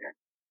not in there.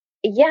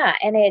 Yeah,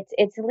 and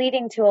it's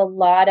leading to a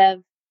lot of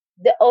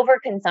the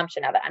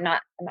overconsumption of it. I'm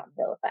not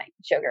vilifying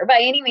sugar by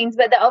any means,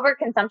 but the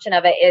overconsumption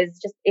of it is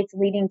just, it's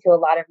leading to a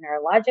lot of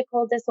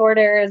neurological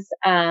disorders.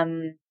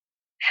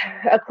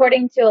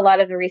 According to a lot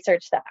of the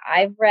research that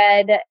I've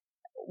read,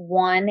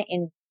 1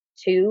 in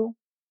 2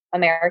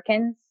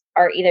 Americans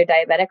are either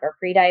diabetic or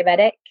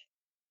pre-diabetic.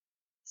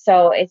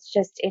 So it's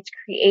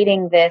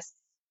creating this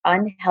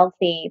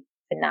unhealthy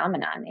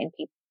phenomenon in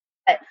people.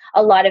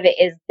 A lot of it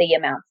is the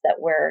amounts that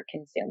we're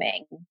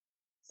consuming.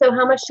 So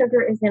how much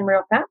sugar is in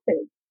real fat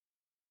food?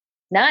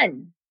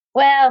 None.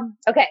 Well,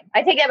 okay,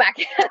 I take that back.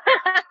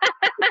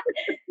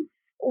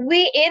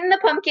 In the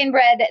pumpkin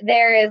bread,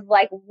 there is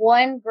like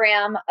 1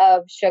 gram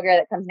of sugar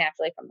that comes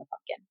naturally from the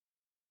pumpkin.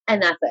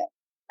 And that's it.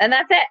 And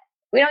that's it.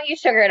 We don't use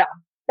sugar at all.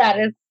 That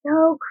is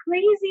so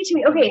crazy to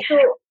me. Okay, so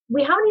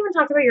we haven't even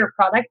talked about your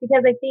product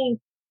because I think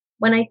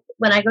when I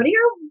go to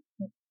your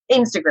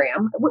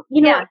Instagram,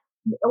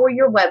 or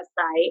your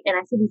website and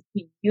I see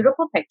these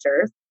beautiful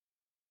pictures.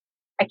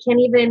 I can't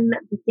even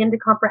begin to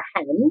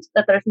comprehend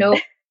that there's no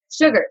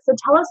sugar. So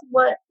tell us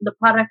what the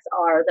products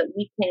are that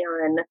we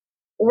can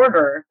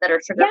order that are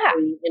sugar Yeah.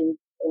 free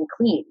and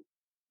clean.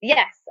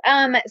 Yes.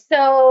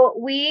 So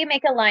we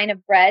make a line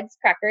of breads,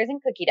 crackers,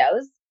 and cookie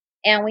doughs,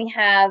 and we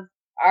have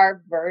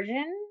our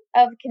version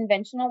of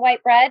conventional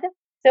white bread.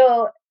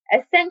 So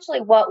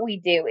essentially what we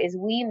do is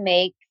we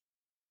make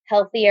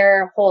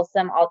healthier,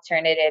 wholesome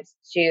alternatives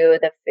to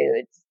the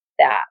foods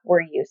that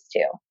we're used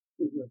to.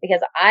 Mhm.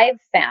 Because I've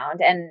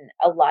found, and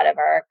a lot of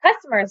our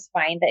customers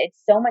find, that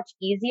it's so much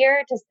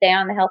easier to stay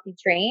on the healthy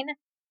train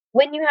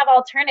when you have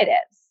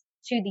alternatives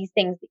to these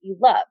things that you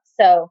love.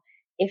 So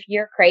if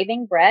you're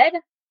craving bread,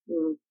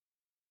 Mm.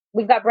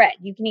 we've got bread.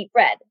 You can eat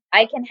bread.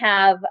 I can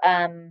have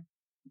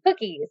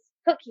cookies,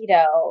 cookie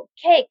dough,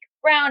 cake,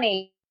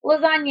 brownie,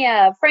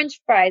 lasagna, French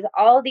fries,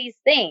 all these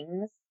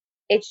things.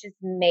 It's just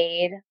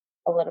made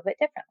a little bit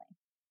differently.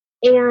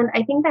 And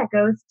I think that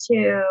goes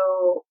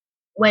to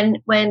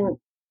when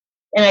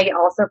and I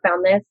also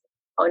found this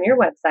on your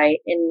website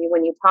and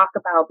when you talk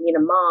about being a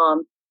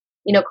mom,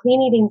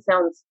 clean eating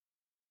sounds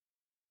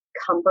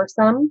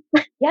cumbersome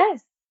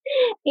Yes.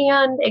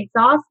 and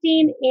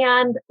exhausting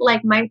and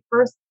like my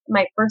first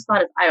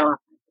thought is I don't have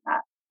time for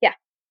that. Yeah.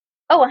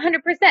 Oh,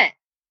 100%.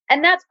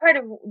 And that's part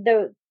of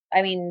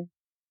I mean,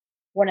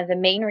 one of the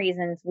main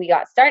reasons we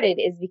got started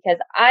is because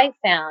I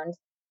found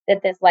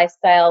that this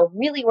lifestyle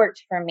really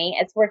worked for me.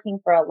 It's working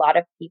for a lot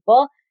of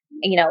people,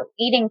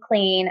 eating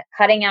clean,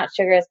 cutting out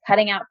sugars,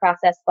 cutting out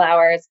processed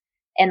flours.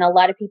 And a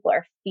lot of people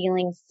are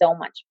feeling so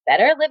much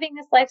better living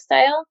this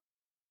lifestyle.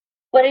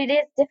 But it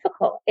is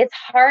difficult. It's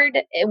hard,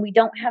 and we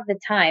don't have the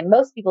time.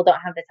 Most people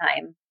don't have the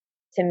time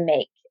to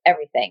make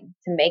everything,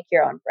 to make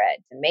your own bread,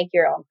 to make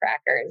your own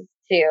crackers,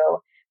 to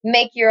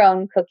make your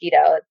own cookie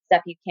dough,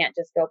 stuff you can't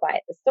just go buy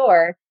at the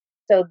store.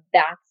 So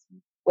that's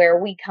where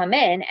we come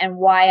in, and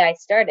why I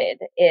started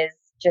is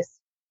just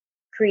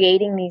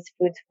creating these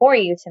foods for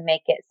you to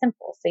make it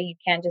simple. So you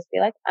can just be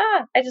like,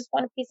 I just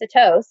want a piece of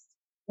toast.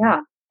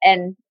 Yeah.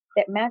 And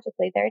that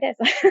magically there it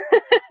is.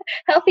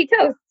 Healthy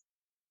toast.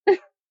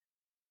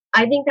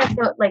 I think that's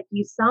what like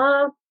you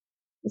saw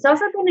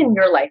something in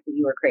your life that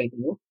you were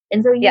craving.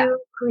 And so Yeah. you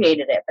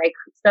created it by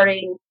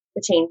starting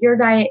to change your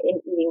diet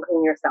and eating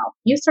clean yourself.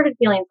 You started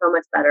feeling so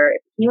much better.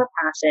 It became a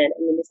passion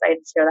and you decided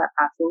to share that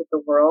passion with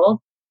the world.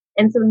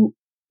 And so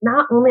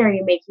not only are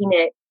you making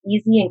it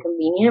easy and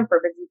convenient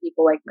for busy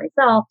people like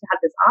myself to have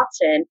this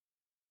option,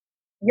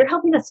 you're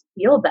helping us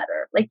feel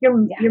better. Like you're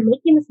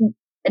making this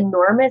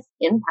enormous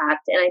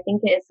impact. And I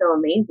think it is so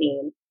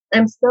amazing.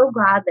 And I'm so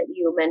glad that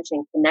you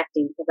mentioned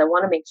connecting because I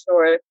want to make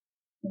sure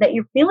that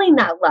you're feeling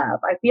that love.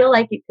 I feel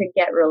like it could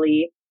get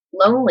really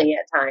lonely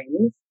at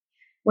times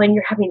when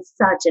you're having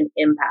such an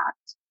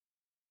impact.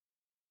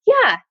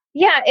 Yeah.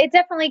 Yeah, it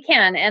definitely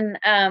can. And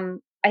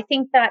I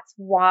think that's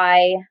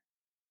why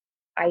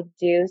I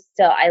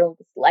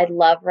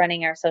love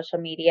running our social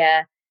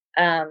media.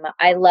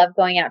 I love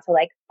going out to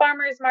like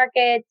farmers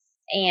markets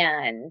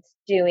and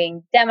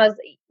doing demos.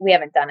 We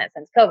haven't done it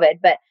since COVID,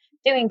 but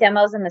doing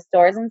demos in the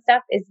stores and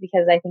stuff is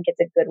because I think it's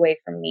a good way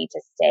for me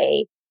to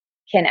stay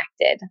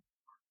connected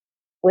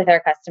with our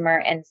customer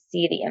and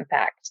see the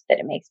impact that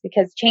it makes,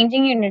 because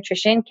changing your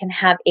nutrition can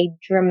have a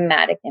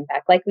dramatic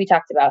impact. Like we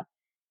talked about,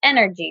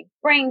 energy,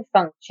 brain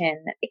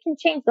function. It can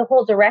change the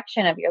whole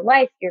direction of your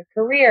life, your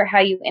career, how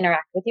you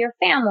interact with your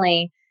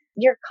family,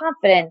 your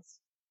confidence,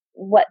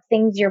 what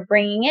things you're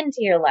bringing into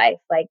your life.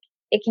 Like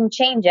it can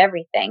change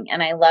everything.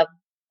 And I love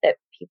that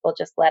people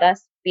just let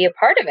us be a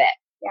part of it,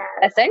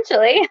 Yeah.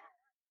 essentially.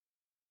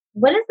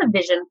 What is the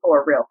vision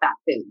for Real Fat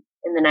Food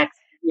in the next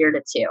year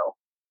to two?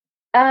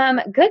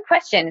 Good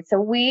question.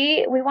 So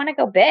we want to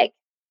go big.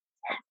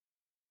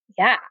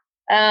 Yeah.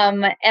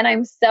 And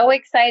I'm so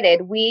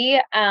excited.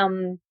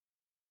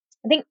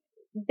 I think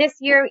this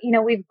year,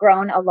 we've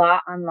grown a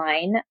lot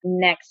online.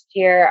 Next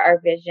year,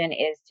 our vision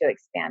is to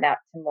expand out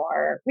to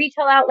more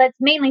retail outlets,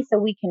 mainly so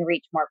we can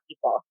reach more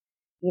people.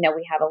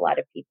 We have a lot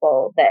of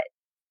people that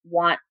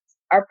want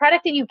our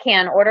product and you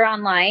can order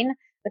online,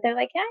 but they're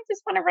like, yeah, I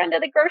just want to run to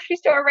the grocery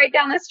store right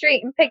down the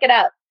street and pick it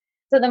up.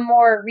 So the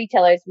more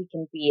retailers we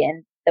can be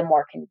in, the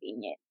more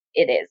convenient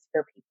it is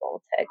for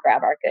people to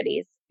grab our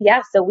goodies.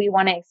 Yeah, so we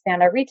want to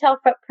expand our retail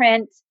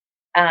footprint.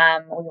 We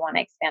want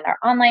to expand our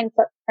online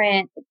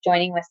footprint,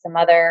 joining with some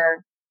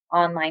other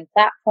online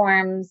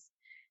platforms.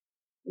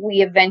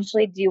 We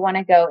eventually do want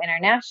to go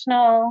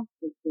international.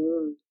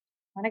 Mm-hmm.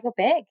 Want to go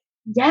big.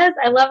 Yes,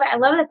 I love it. I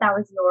love that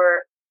was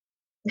your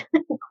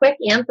quick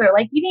answer.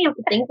 Like you didn't have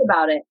to think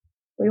about it.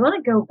 We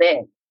want to go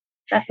big.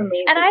 That's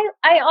amazing. And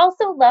I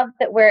also love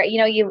that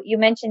you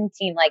mentioned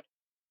team, like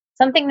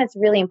something that's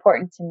really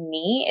important to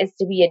me is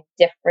to be a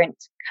different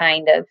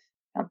kind of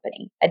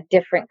company, a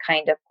different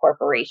kind of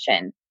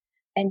corporation,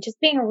 and just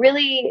being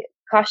really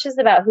cautious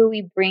about who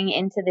we bring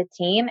into the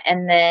team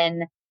and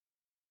then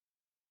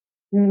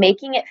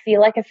making it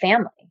feel like a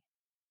family,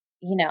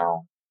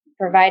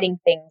 providing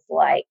things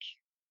like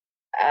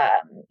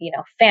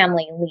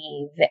family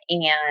leave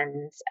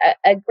and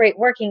a great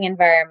working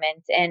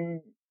environment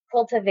and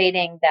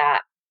cultivating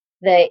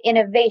the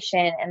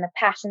innovation and the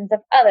passions of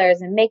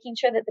others and making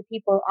sure that the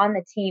people on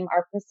the team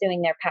are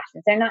pursuing their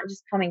passions. They're not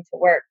just coming to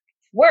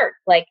work.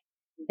 Like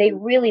they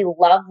really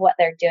love what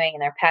they're doing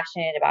and they're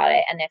passionate about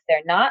it. And if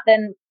they're not,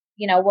 then,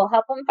 we'll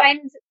help them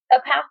find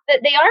a path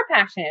that they are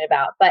passionate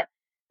about. But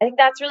I think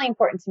that's really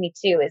important to me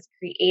too, is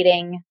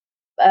creating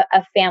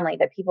a family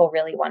that people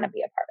really want to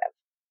be a part of.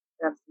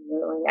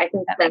 Absolutely. I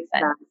can That sense makes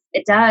sense. that.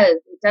 It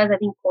does. It does. I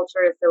think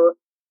culture is so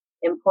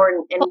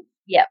important. And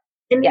Yep.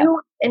 and Yep.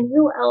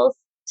 who else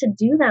to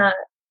do that?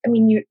 I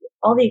mean,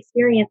 all the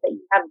experience that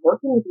you had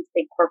working with these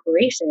big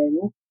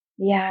corporations.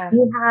 Yeah.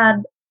 You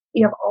have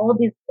all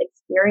these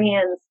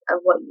experience of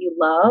what you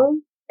love,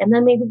 and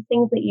then maybe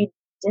things that you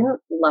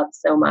didn't love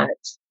so much.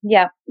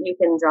 Yeah. You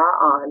can draw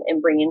on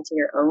and bring into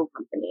your own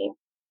company.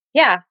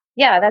 Yeah.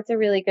 Yeah. That's a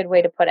really good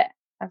way to put it.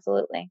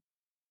 Absolutely.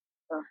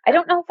 So, I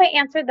don't know if I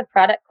answered the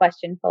product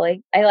question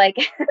fully. I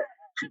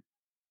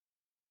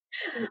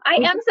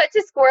am such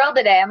a squirrel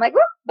today. I'm like,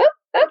 whoop,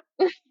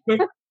 whoop,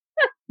 whoop.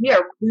 We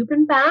are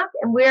looping back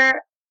and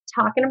we're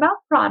talking about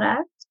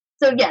product.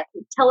 So yes,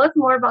 tell us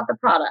more about the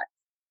product.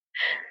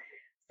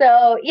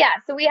 So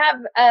we have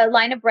a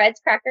line of breads,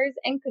 crackers,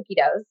 and cookie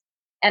doughs,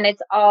 and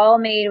it's all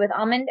made with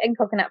almond and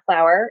coconut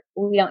flour.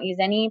 We don't use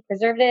any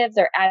preservatives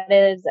or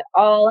additives at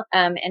all,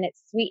 and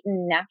it's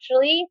sweetened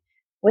naturally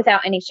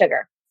without any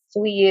sugar. So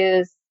we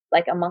use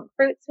like a monk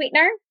fruit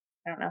sweetener.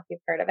 I don't know if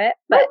you've heard of it,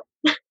 but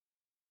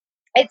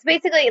it's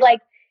basically like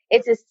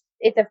it's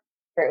a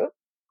fruit,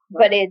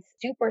 but it's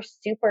super,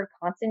 super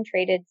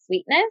concentrated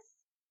sweetness.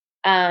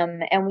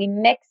 And we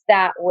mix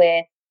that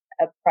with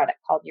a product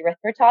called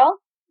erythritol,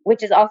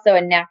 which is also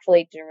a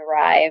naturally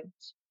derived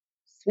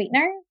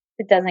sweetener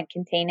that doesn't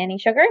contain any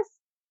sugars.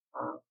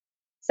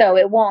 So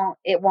it won't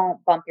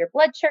bump your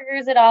blood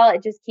sugars at all.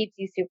 It just keeps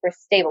you super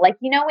stable. Like,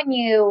 when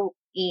you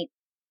eat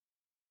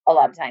a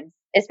lot of times,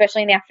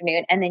 especially in the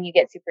afternoon, and then you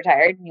get super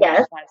tired and you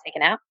just want to take a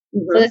nap.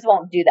 Mm-hmm. So this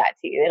won't do that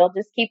to you. It'll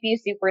just keep you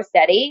super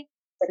steady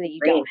so that you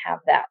don't have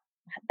that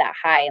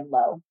high and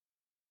low.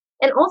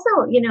 And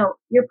also,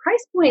 your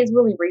price point is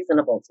really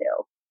reasonable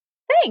too.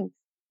 Thanks.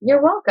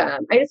 You're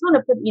welcome. I just want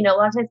to put, a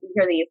lot of times we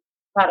hear these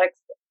products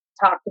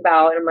talked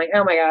about and I'm like,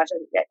 oh my gosh,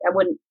 I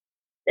wouldn't,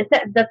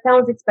 that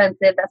sounds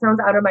expensive. That sounds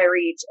out of my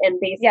reach. And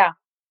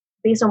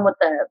based on what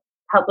the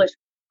published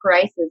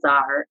prices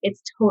are,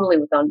 it's totally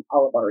within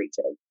all of our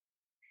reaches.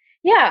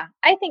 Yeah,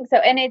 I think so.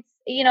 And it's,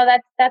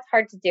 that's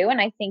hard to do.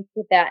 And I think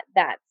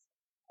that's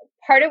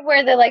part of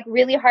where the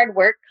really hard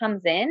work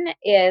comes in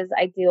is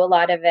I do a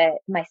lot of it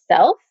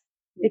myself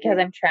because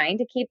I'm trying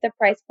to keep the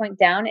price point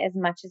down as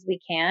much as we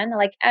can.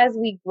 Like as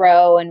we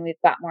grow and we've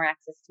got more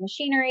access to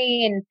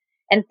machinery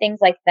and things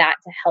like that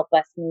to help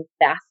us move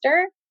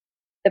faster,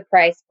 the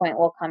price point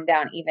will come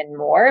down even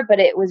more. But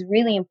it was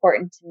really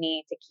important to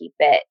me to keep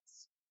it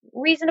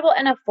reasonable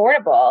and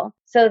affordable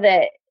so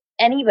that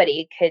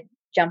anybody could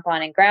jump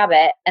on and grab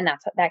it. And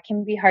that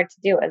can be hard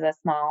to do as a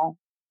small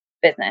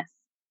business,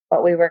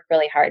 but we work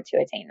really hard to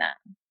attain that.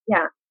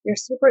 Yeah. You're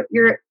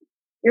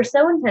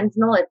so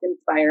intentional. It's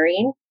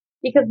inspiring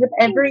because with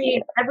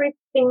everything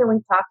that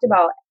we've talked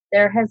about,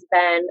 there has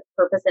been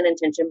purpose and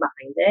intention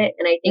behind it.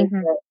 And I think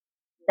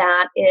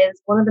that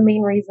is one of the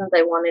main reasons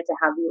I wanted to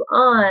have you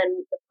on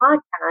the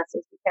podcast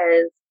is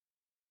because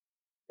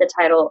the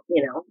title,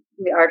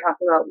 we are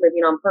talking about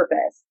living on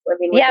purpose,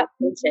 living with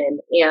intention,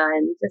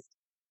 and just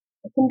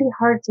it can be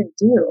hard to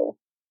do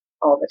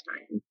all the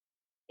time.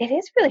 It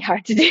is really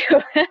hard to do.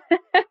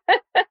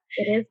 It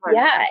is hard.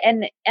 Yeah,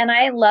 and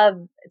I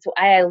love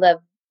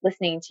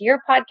listening to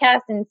your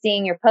podcast and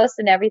seeing your posts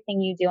and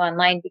everything you do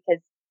online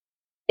because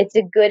it's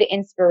a good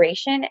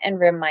inspiration and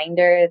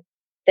reminder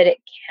that it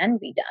can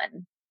be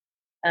done.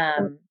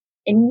 And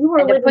you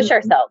are to push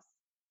ourselves.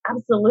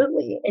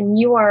 Absolutely. And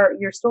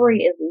your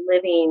story is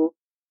living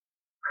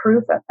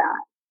proof of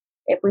that.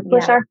 If we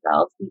push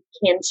ourselves, we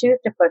can choose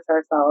to push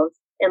ourselves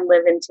and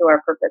live into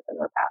our purpose and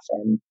our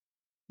passion.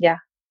 Yeah.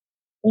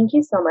 Thank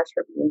you so much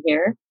for being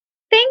here.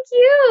 Thank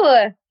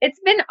you. It's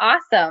been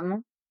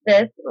awesome.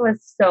 This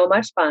was so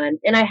much fun.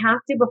 And I have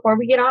to, before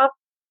we get off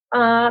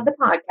the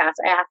podcast,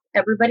 I ask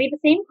everybody the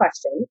same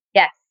question.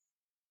 Yes.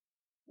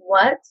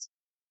 What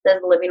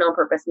does living on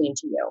purpose mean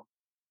to you?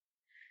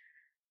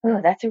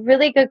 Oh, that's a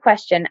really good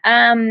question.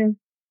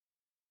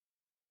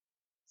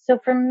 So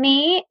for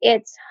me,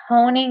 it's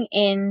honing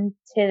into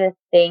the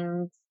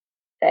things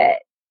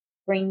that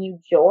bring you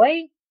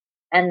joy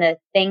and the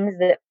things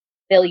that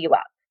fill you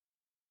up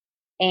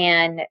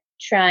and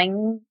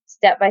trying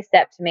step by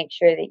step to make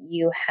sure that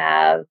you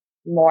have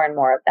more and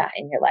more of that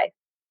in your life.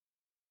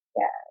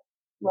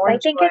 Yeah. I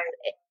think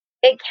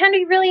it can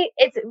be really,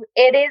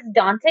 it is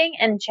daunting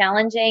and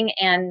challenging.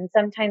 And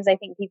sometimes I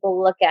think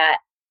people look at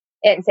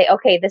it and say,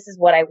 okay, this is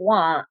what I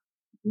want,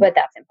 but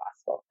that's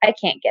impossible. I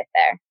can't get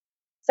there.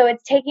 So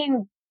it's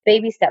taking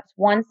baby steps,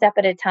 one step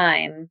at a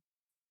time,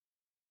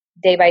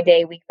 day by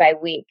day, week by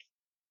week,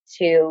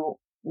 to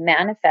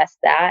manifest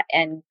that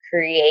and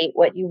create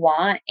what you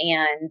want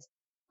and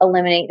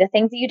eliminate the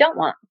things that you don't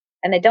want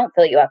and that don't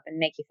fill you up and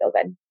make you feel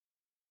good.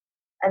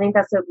 I think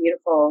that's so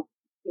beautiful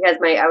because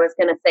I was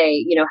going to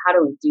say, how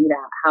do we do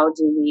that? How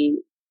do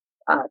we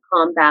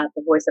combat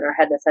the voice in our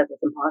head that says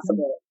it's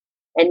impossible?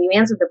 Mm-hmm. And you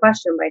answered the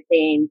question by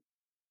saying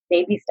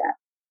baby steps,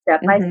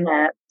 step by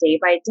step, day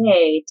by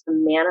day to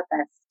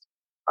manifest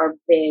our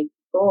big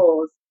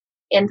goals.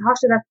 And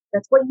Tasha,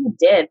 that's what you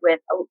did with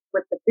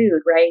the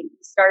food, right? You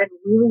started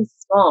really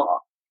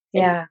small.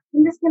 Yeah.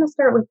 I'm just going to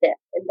start with this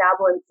and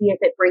dabble and see if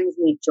it brings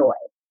me joy.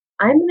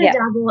 I'm going to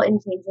dabble in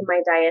changing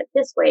my diet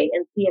this way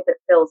and see if it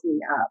fills me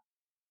up.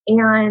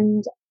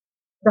 And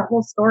the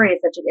whole story is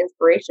such an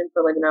inspiration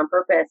for living on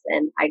purpose.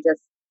 And I'm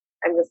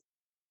just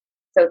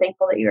so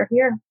thankful that you're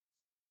here.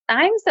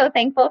 I'm so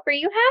thankful for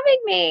you having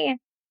me.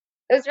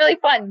 It was really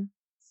fun.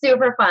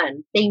 Super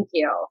fun. Thank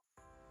you.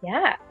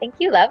 Yeah. Thank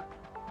you, love.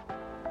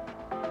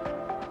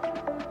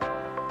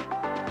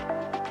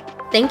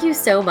 Thank you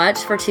so much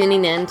for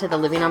tuning in to the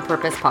Living on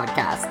Purpose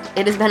podcast.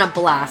 It has been a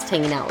blast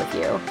hanging out with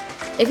you.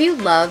 If you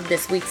loved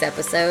this week's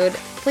episode,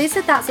 please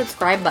hit that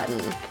subscribe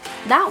button.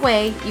 That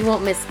way, you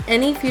won't miss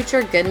any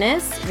future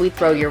goodness we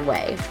throw your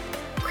way.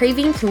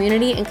 Craving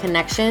community and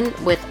connection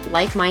with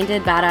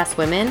like-minded badass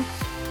women?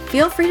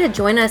 Feel free to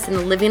join us in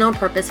the Living on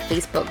Purpose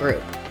Facebook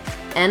group.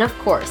 And of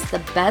course, the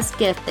best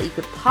gift that you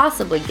could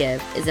possibly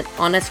give is an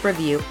honest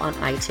review on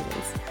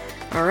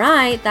iTunes. All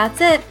right,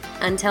 that's it.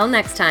 Until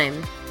next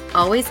time,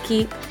 always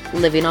keep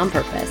living on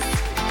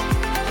purpose.